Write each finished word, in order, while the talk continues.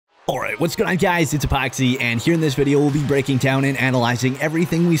Alright, what's going on guys, it's Epoxy, and here in this video we'll be breaking down and analyzing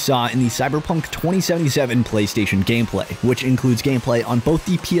everything we saw in the Cyberpunk 2077 PlayStation gameplay, which includes gameplay on both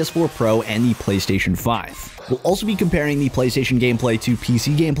the PS4 Pro and the PlayStation 5. We'll also be comparing the PlayStation gameplay to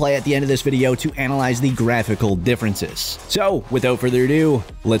PC gameplay at the end of this video to analyze the graphical differences. So, without further ado,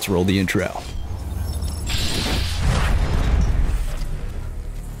 let's roll the intro.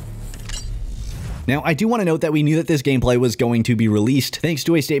 Now, I do want to note that we knew that this gameplay was going to be released thanks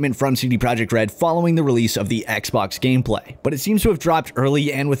to a statement from CD Projekt Red following the release of the Xbox gameplay, but it seems to have dropped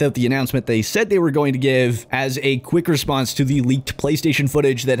early and without the announcement they said they were going to give as a quick response to the leaked PlayStation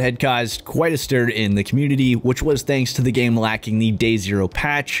footage that had caused quite a stir in the community, which was thanks to the game lacking the Day Zero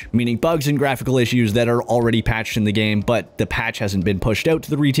patch, meaning bugs and graphical issues that are already patched in the game, but the patch hasn't been pushed out to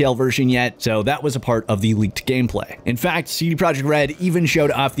the retail version yet, so that was a part of the leaked gameplay. In fact, CD Projekt Red even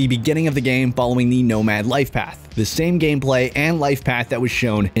showed off the beginning of the game following the Nomad life path, the same gameplay and life path that was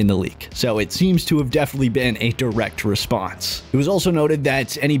shown in the leak. So it seems to have definitely been a direct response. It was also noted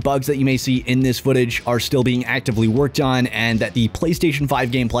that any bugs that you may see in this footage are still being actively worked on, and that the PlayStation 5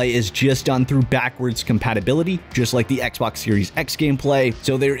 gameplay is just done through backwards compatibility, just like the Xbox Series X gameplay,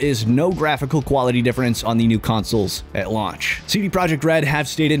 so there is no graphical quality difference on the new consoles at launch. CD Projekt Red have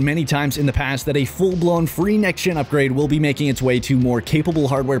stated many times in the past that a full-blown free next-gen upgrade will be making its way to more capable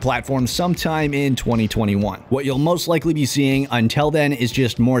hardware platforms sometime in 2021. What you'll most likely be seeing until then is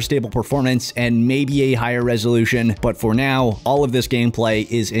just more stable performance and maybe a higher resolution, but for now, all of this gameplay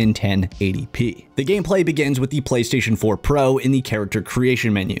is in 1080p. The gameplay begins with the PlayStation 4 Pro in the character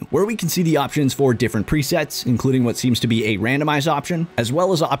creation menu, where we can see the options for different presets, including what seems to be a randomized option, as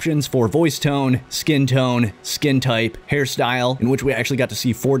well as options for voice tone, skin type, hairstyle, in which we actually got to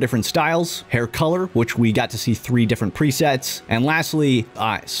see 4 different styles, hair color, which we got to see 3 different presets, and lastly,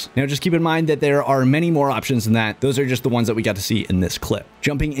 eyes. Now just keep in mind that there are many more options than that. Those are just the ones that we got to see in this clip.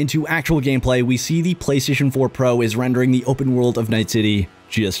 Jumping into actual gameplay, we see the PlayStation 4 Pro is rendering the open world of Night City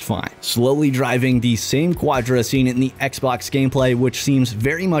just fine. Slowly driving the same Quadra seen in the Xbox gameplay, which seems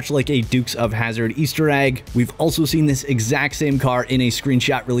very much like a Dukes of Hazzard Easter egg. We've also seen this exact same car in a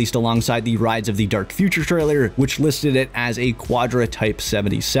screenshot released alongside the Rides of the Dark Future trailer, which listed it as a Quadra Type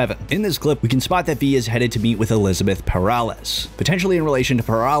 77. In this clip, we can spot that V is headed to meet with Elizabeth Perales, potentially in relation to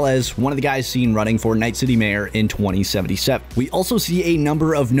Perales, one of the guys seen running for Night City Mayor in 2077. We also see a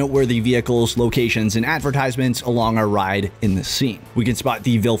number of noteworthy vehicles, locations, and advertisements along our ride in this scene. We can spot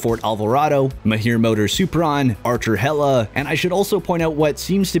the Vilfort Alvarado, Mahir Motors Supron, Archer Hella, and I should also point out what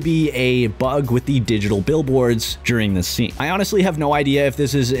seems to be a bug with the digital billboards during this scene. I honestly have no idea if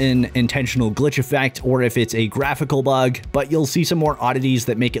this is an intentional glitch effect or if it's a graphical bug, but you'll see some more oddities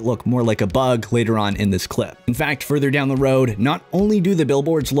that make it look more like a bug later on in this clip. In fact, further down the road, not only do the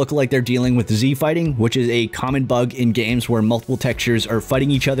billboards look like they're dealing with Z fighting, which is a common bug in games where multiple textures are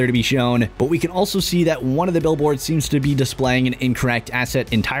fighting each other to be shown, but we can also see that one of the billboards seems to be displaying an incorrect asset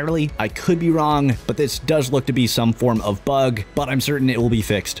entirely. I could be wrong, but this does look to be some form of bug, but I'm certain it will be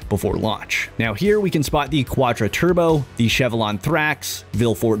fixed before launch. Now here we can spot the Quadra Turbo, the Chevron Thrax,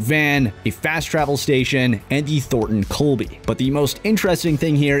 Vilfort Van, a fast travel station, and the Thornton Colby. But the most interesting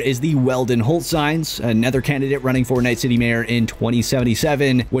thing here is the Weldon Holt signs, another candidate running for Night City Mayor in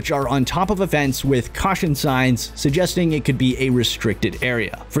 2077, which are on top of a fence with caution signs suggesting it could be a restricted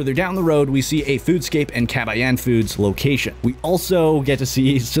area. Further down the road, we see a Foodscape and Kabayan Foods location. We also get to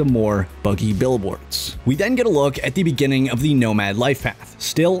see some more buggy billboards. We then get a look at the beginning of the Nomad life path,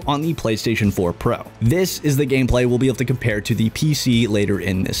 still on the PlayStation 4 Pro. This is the gameplay we'll be able to compare to the PC later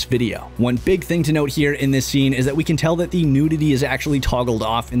in this video. One big thing to note here in this scene is that we can tell that the nudity is actually toggled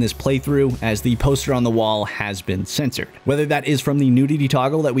off in this playthrough, as the poster on the wall has been censored. Whether that is from the nudity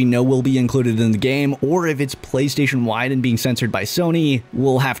toggle that we know will be included in the game, or if it's PlayStation wide and being censored by Sony,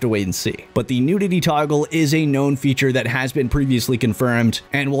 we'll have to wait and see. But the nudity toggle is a known feature that has been previously confirmed,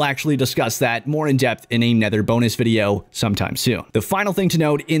 and we'll actually discuss that more in depth in another bonus video sometime soon. The final thing to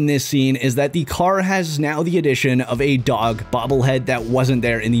note in this scene is that the car has now the addition of a dog bobblehead that wasn't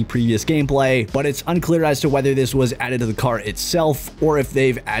there in the previous gameplay, but it's unclear as to whether this was added to the car itself or if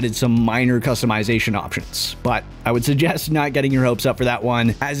they've added some minor customization options. But I would suggest not getting your hopes up for that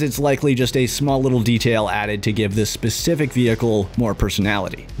one, as it's likely just a small little detail added to give this specific vehicle more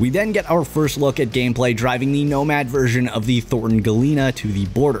personality. We then get our first look at gameplay driving the Nomad version of the Thornton Galena to the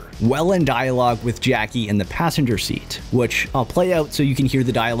border, well in dialogue with Jackie in the passenger seat, which I'll play out so you can hear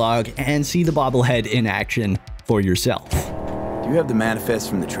the dialogue and see the bobblehead in action for yourself. Do you have the manifest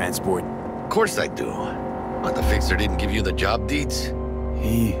from the transport? Of course I do. But the fixer didn't give you the job deeds?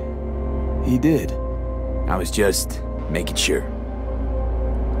 He did. I was just making sure.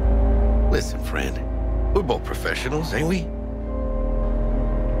 Listen, friend. We're both professionals, ain't we?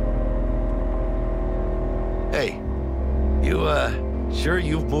 Sure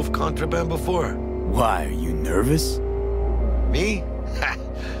you've moved contraband before? Why, are you nervous? Me?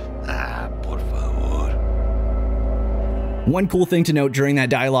 Por favor. One cool thing to note during that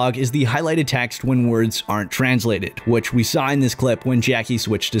dialogue is the highlighted text when words aren't translated, which we saw in this clip when Jackie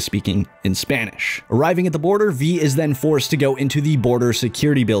switched to speaking in Spanish. Arriving at the border, V is then forced to go into the border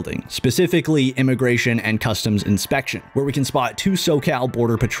security building, specifically Immigration and Customs Inspection, where we can spot two SoCal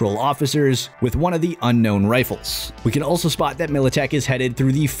Border Patrol officers with one of the unknown rifles. We can also spot that Militech is headed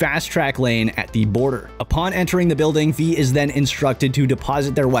through the fast track lane at the border. Upon entering the building, V is then instructed to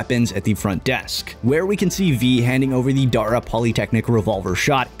deposit their weapons at the front desk, where we can see V handing over the Dara Polytechnic revolver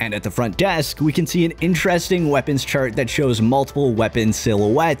shot, and at the front desk we can see an interesting weapons chart that shows multiple weapon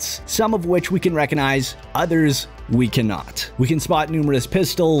silhouettes, some of which we can recognize, others we cannot. We can spot numerous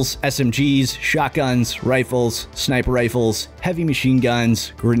pistols, SMGs, shotguns, rifles, sniper rifles, heavy machine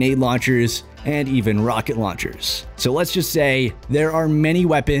guns, grenade launchers, and even rocket launchers. So let's just say there are many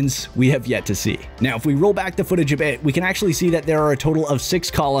weapons we have yet to see. Now, if we roll back the footage a bit, we can actually see that there are a total of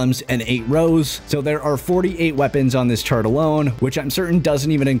 6 columns and 8 rows. So there are 48 weapons on this chart alone, which I'm certain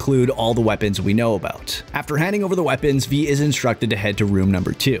doesn't even include all the weapons we know about. After handing over the weapons, V is instructed to head to room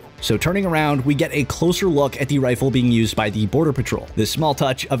number 2. So turning around, we get a closer look at the rifle being used by the Border Patrol. This small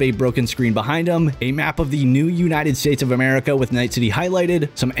touch of a broken screen behind him, a map of the new United States of America with Night City highlighted,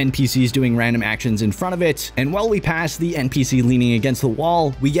 some NPCs doing random actions in front of it, and while we pass the NPC leaning against the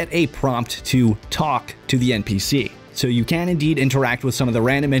wall, we get a prompt to talk to the NPC. So you can indeed interact with some of the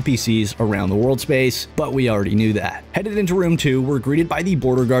random NPCs around the world space, but we already knew that. Headed into room 2, we're greeted by the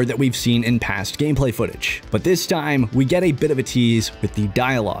border guard that we've seen in past gameplay footage. But this time, we get a bit of a tease with the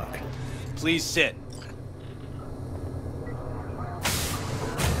dialogue. Please sit.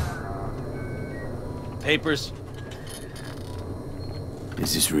 Papers?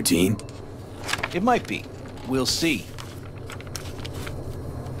 Is this routine? It might be. We'll see.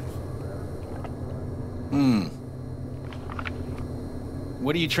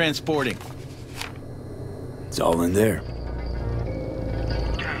 What are you transporting? It's all in there.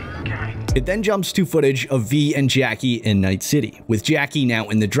 It then jumps to footage of V and Jackie in Night City, with Jackie now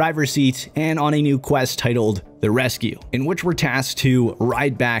in the driver's seat and on a new quest titled The Rescue, in which we're tasked to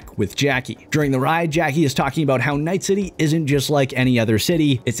ride back with Jackie. During the ride, Jackie is talking about how Night City isn't just like any other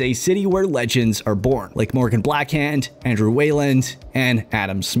city, it's a city where legends are born, like Morgan Blackhand, Andrew Wayland, and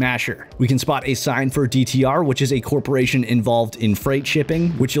Adam Smasher. We can spot a sign for DTR, which is a corporation involved in freight shipping,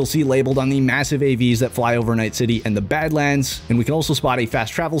 which you'll see labeled on the massive AVs that fly over Night City and the Badlands, and we can also spot a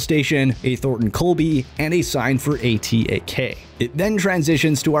fast travel station, a Thornton Colby, and a sign for ATAK. It then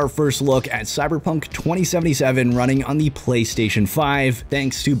transitions to our first look at Cyberpunk 2077 running on the PlayStation 5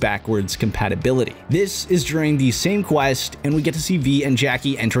 thanks to backwards compatibility. This is during the same quest, and we get to see V and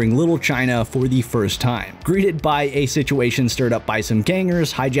Jackie entering Little China for the first time, greeted by a situation stirred up by some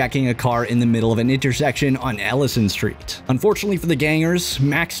gangers hijacking a car in the middle of an intersection on Ellison Street. Unfortunately for the gangers,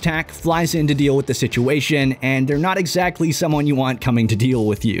 Max Tack flies in to deal with the situation, and they're not exactly someone you want coming to deal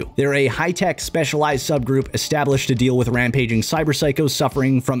with you. They're a high-tech specialized subgroup established to deal with rampaging cyberpsychos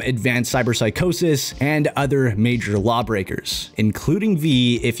suffering from advanced cyberpsychosis and other major lawbreakers, including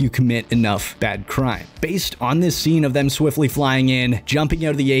V if you commit enough bad crime. Based on this scene of them swiftly flying in, jumping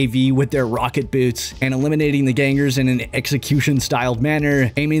out of the AV with their rocket boots, and eliminating the gangers in an execution-styled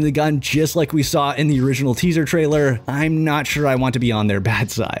manner, aiming the gun just like we saw in the original teaser trailer, I'm not sure I want to be on their bad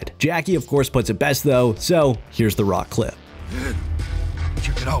side. Jackie, of course, puts it best though, so here's the raw clip.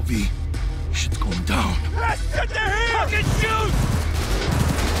 Check it out, V. Shit's going down. Shut the hell! Fucking shoot!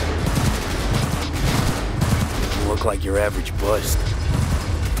 You look like your average bust.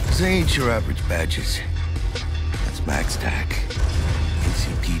 This ain't your average badges. That's Max Tack.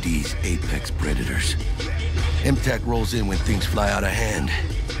 NCPD's apex predators. MTAC rolls in when things fly out of hand.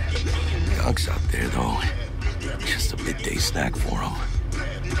 Gunks out there, though. Just a midday snack for them.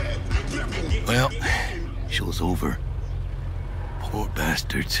 Well, show's over. Poor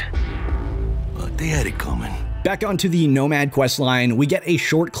bastards. But they had it coming. Back onto the Nomad questline, we get a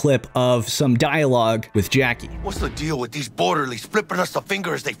short clip of some dialogue with Jackie. What's the deal with these borderlies flipping us the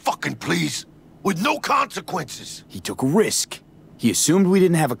finger as they fucking please? With no consequences? He took a risk. He assumed we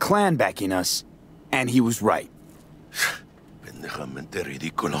didn't have a clan backing us, and he was right. Pendejamente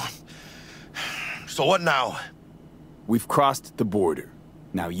ridículo. So what now? We've crossed the border.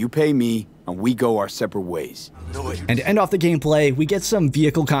 Now you pay me, and we go our separate ways. And to end off the gameplay, we get some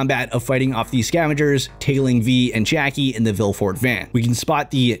vehicle combat of fighting off the scavengers, tailing V and Jackie in the Vilfort van. We can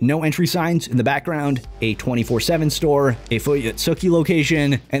spot the no entry signs in the background, a 24/7 store, a Fuyutsuki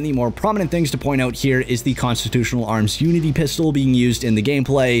location, and the more prominent things to point out here is the Constitutional Arms Unity pistol being used in the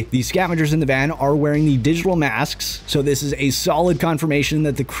gameplay. The scavengers in the van are wearing the digital masks, so this is a solid confirmation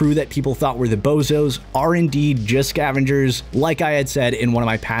that the crew that people thought were the bozos are indeed just scavengers, like I had said in one of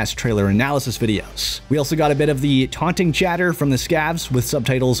my past trailer analysis videos. We also got a bit of the taunting chatter from the scavs with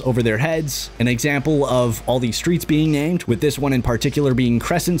subtitles over their heads, an example of all the streets being named, with this one in particular being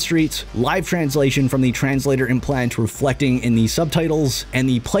Crescent Street, live translation from the translator implant reflecting in the subtitles, and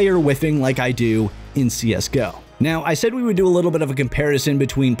the player whiffing like I do in CSGO. Now, I said we would do a little bit of a comparison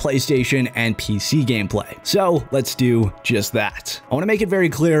between PlayStation and PC gameplay, so let's do just that. I want to make it very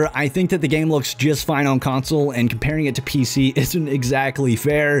clear, I think that the game looks just fine on console, and comparing it to PC isn't exactly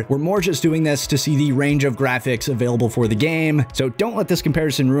fair. We're more just doing this to see the range of graphics available for the game, so don't let this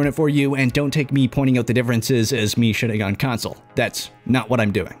comparison ruin it for you, and don't take me pointing out the differences as me shitting on console. That's not what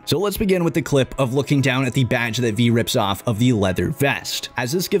I'm doing. So let's begin with the clip of looking down at the badge that V rips off of the leather vest,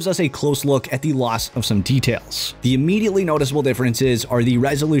 as this gives us a close look at the loss of some details. The immediately noticeable differences are the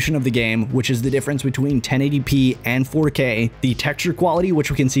resolution of the game, which is the difference between 1080p and 4K, the texture quality,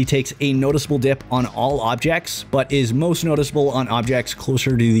 which we can see takes a noticeable dip on all objects, but is most noticeable on objects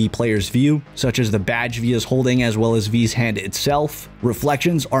closer to the player's view, such as the badge V is holding as well as V's hand itself.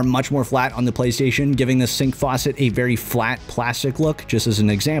 Reflections are much more flat on the PlayStation, giving the sink faucet a very flat plastic look, just as an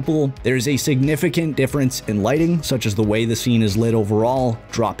example. There's a significant difference in lighting, such as the way the scene is lit overall,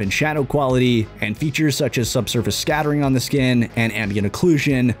 drop in shadow quality, and features such as subsurface scattering on the skin and ambient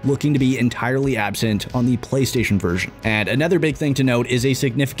occlusion looking to be entirely absent on the PlayStation version. And another big thing to note is a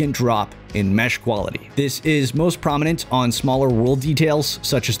significant drop in mesh quality. This is most prominent on smaller world details,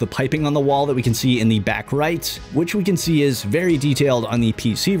 such as the piping on the wall that we can see in the back right, which we can see is very detailed on the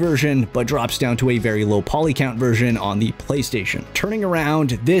PC version, but drops down to a very low poly count version on the PlayStation. Turning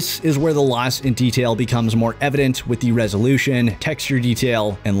around, this is where the loss in detail becomes more evident with the resolution, texture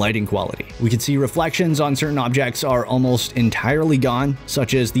detail, and lighting quality. We can see reflections on certain objects are almost entirely gone,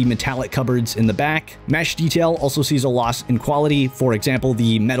 such as the metallic cupboards in the back. Mesh detail also sees a loss in quality, for example,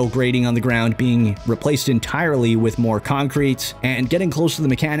 the metal grating on the ground being replaced entirely with more concrete, and getting close to the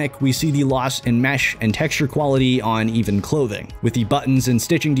mechanic, we see the loss in mesh and texture quality on even clothing, with the buttons and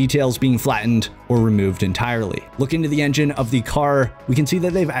stitching details being flattened or removed entirely. Look into the engine of the car, we can see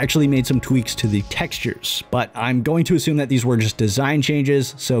that they've actually made some tweaks to the textures, but I'm going to assume that these were just design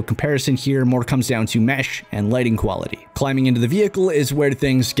changes, so comparison here more comes down to mesh and lighting quality. Climbing into the vehicle is where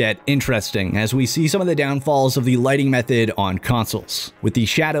things get interesting, as we see some of the downfalls of the lighting method on consoles, with the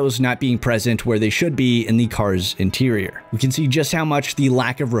shadows not being present where they should be in the car's interior. We can see just how much the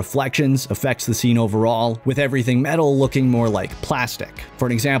lack of reflections affects the scene overall, with everything metal looking more like plastic. For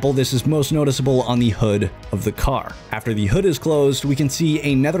an example, this is most noticeable on the hood of the car. After the hood is closed, we can see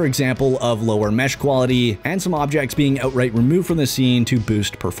another example of lower mesh quality and some objects being outright removed from the scene to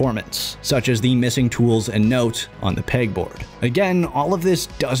boost performance, such as the missing tools and note on the pegboard. Again, all of this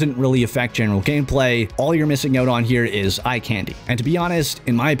doesn't really affect general gameplay. All you're missing out on here is eye candy. And to be honest,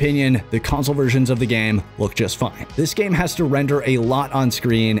 in my opinion, the console versions of the game look just fine. This game has to render a lot on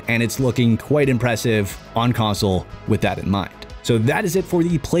screen, and it's looking quite impressive on console with that in mind. So that is it for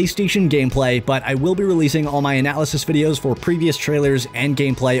the PlayStation gameplay, but I will be releasing all my analysis videos for previous trailers and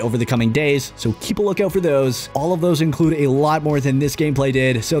gameplay over the coming days, so keep a lookout for those. All of those include a lot more than this gameplay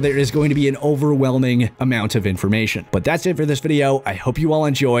did, so there is going to be an overwhelming amount of information. But that's it for this video. I hope you all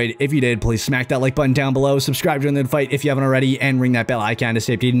enjoyed. If you did, please smack that like button down below, subscribe to the fight if you haven't already, and ring that bell icon to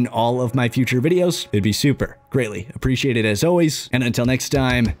stay updated in all of my future videos. It'd be super greatly appreciated as always. And until next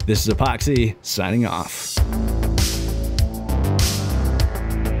time, this is Epoxy signing off.